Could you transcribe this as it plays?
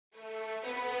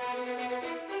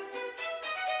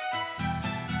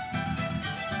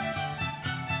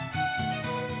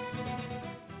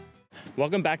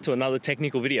Welcome back to another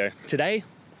technical video. Today,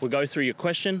 we'll go through your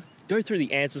question, go through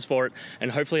the answers for it,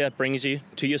 and hopefully that brings you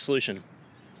to your solution.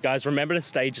 Guys, remember to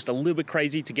stay just a little bit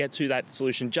crazy to get to that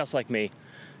solution just like me.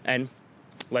 And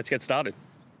let's get started.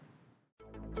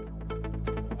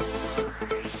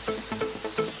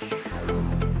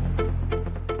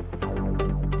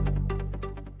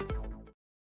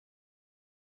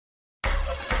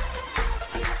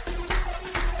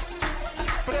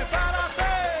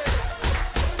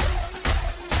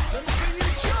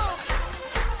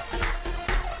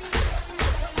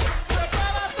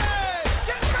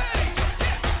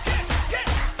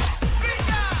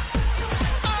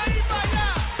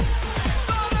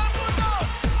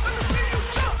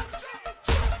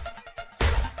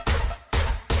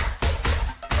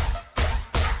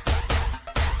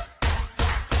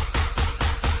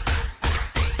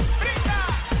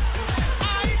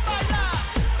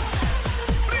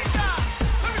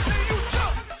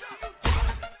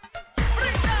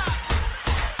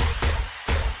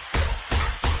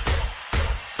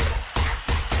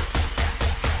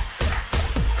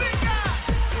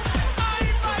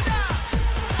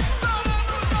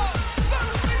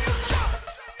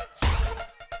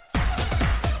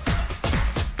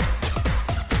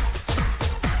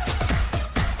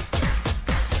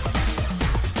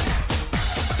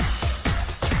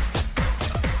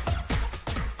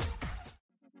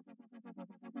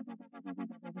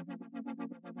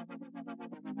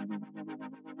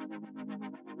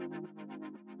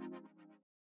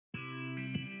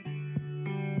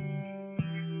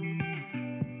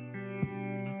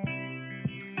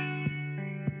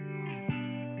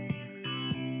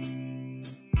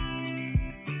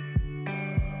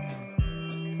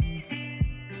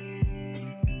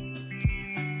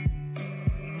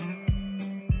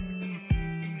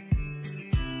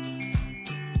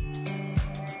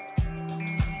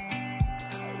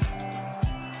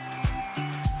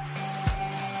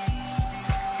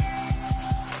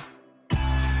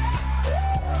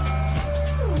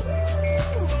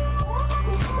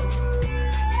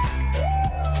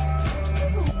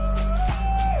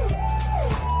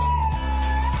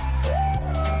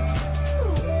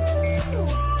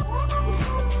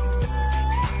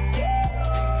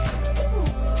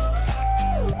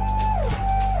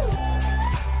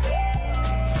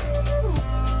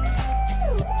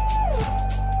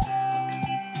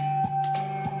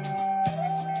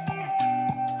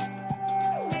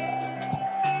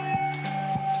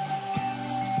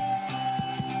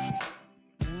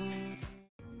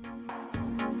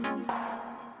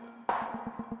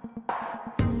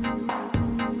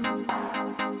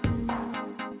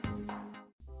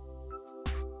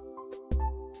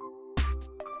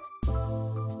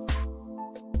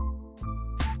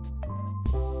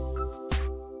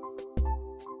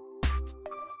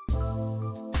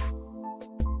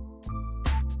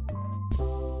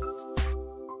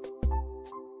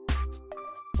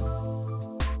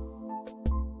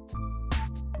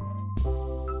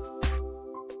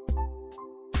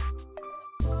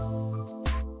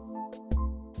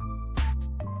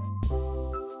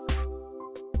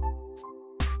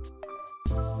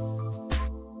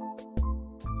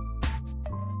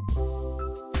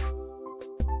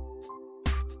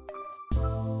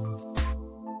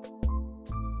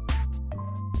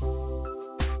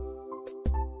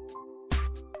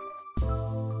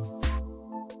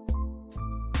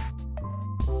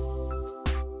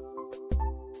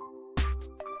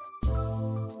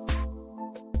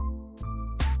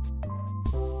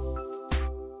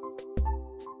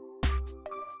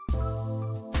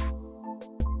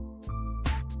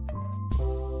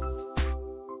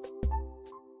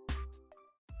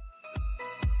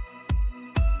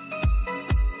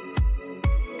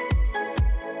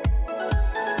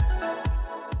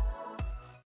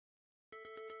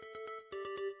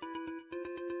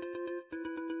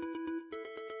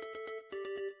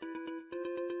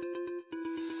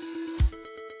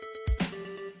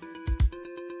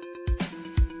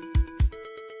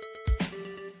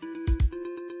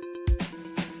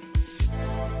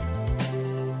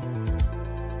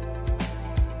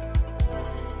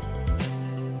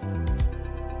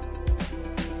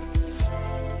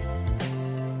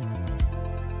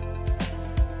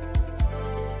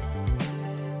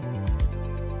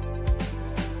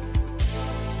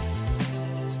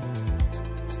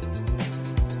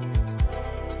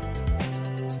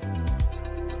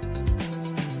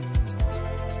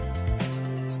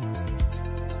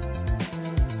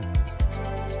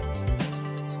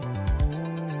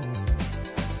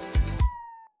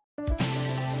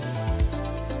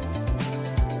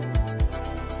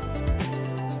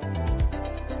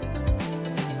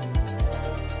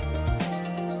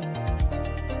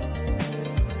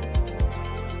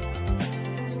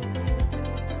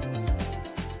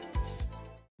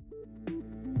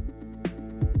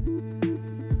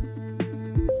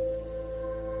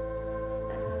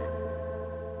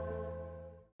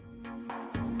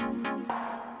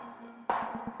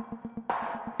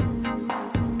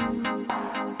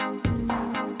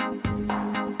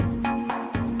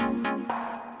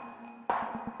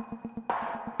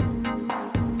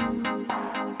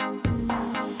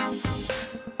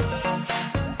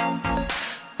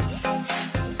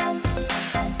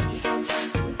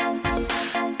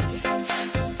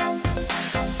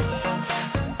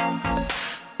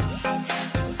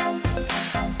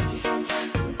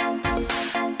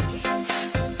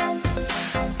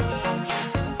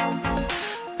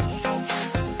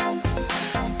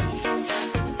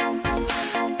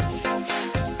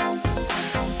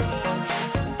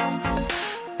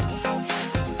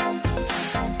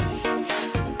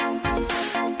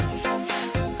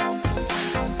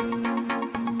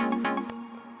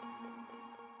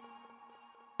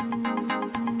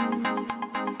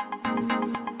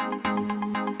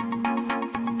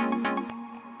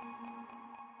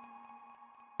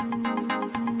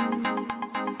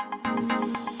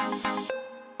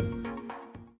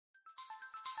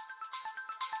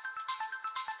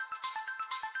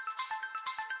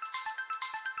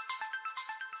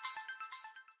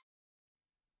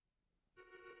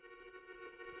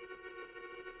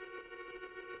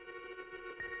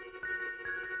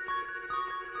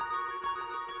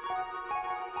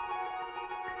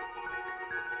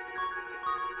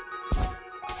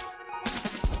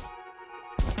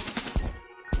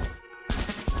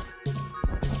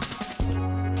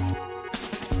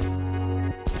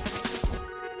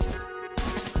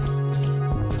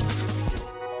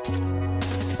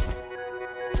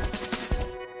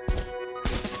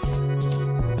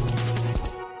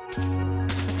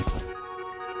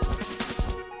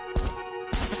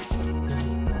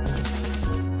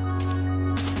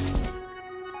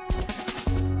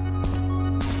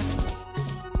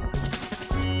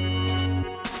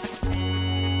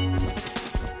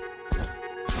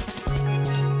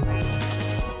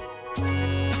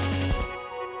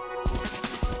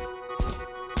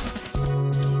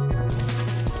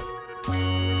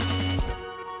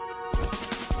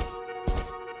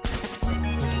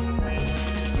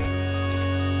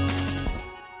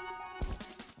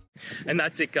 And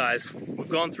that's it, guys. We've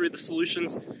gone through the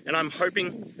solutions and I'm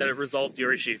hoping that it resolved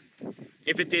your issue.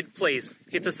 If it did, please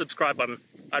hit the subscribe button.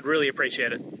 I'd really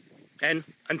appreciate it. And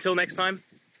until next time,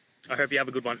 I hope you have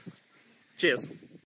a good one. Cheers.